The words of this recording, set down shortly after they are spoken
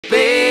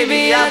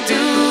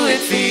it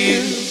for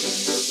you.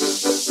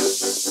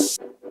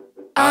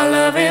 Our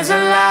love is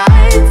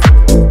alive,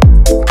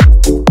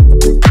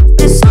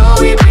 and so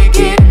we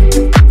begin.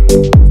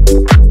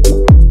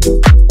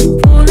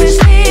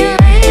 Foolishly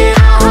laying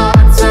our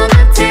hearts on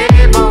the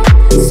table,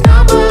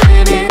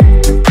 stumbling in.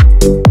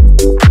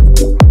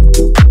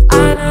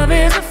 Our love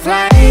is a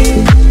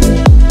flame,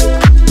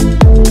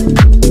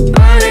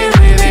 burning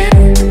within.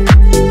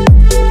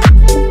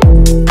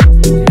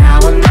 Now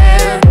and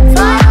then,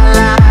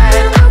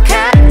 firelight will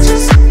catch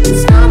us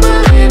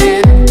stumbling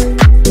in.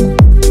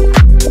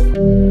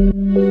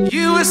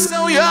 You were so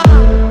young,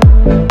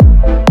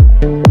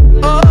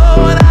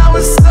 oh, and I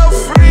was so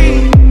free.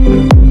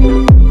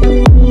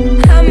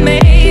 I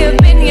may have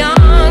been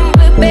young,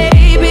 but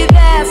baby,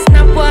 that's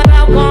not what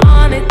I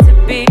wanted to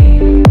be.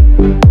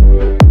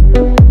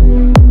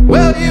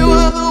 Well, you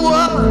were the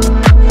one.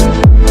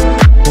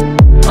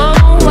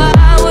 Oh, why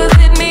was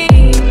it me?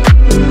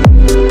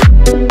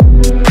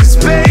 'Cause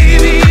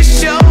baby, you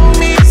showed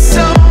me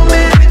so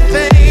many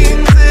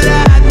things that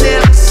I'd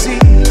never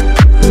seen.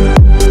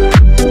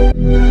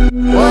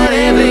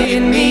 Whatever you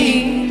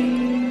need,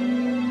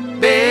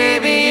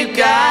 baby, you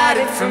got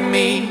it from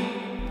me.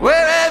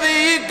 Wherever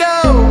you go,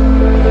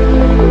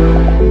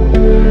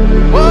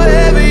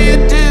 whatever you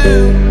do,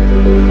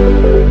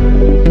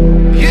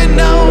 you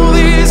know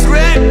these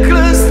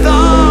reckless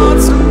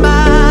thoughts of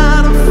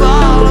mine are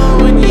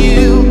following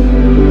you.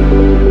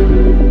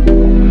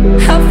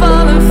 I've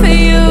fallen for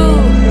you.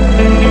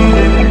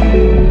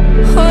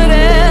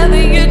 Whatever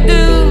you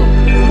do,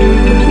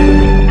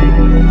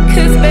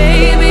 'cause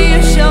baby,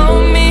 you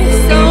showed me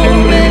so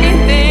many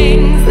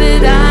things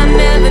that I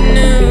never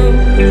knew.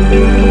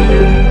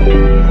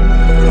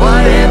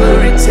 Whatever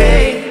it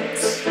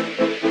takes,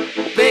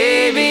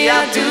 baby,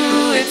 I'll do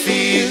it for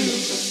you.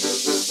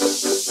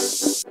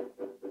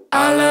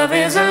 Our love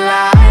is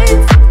alive.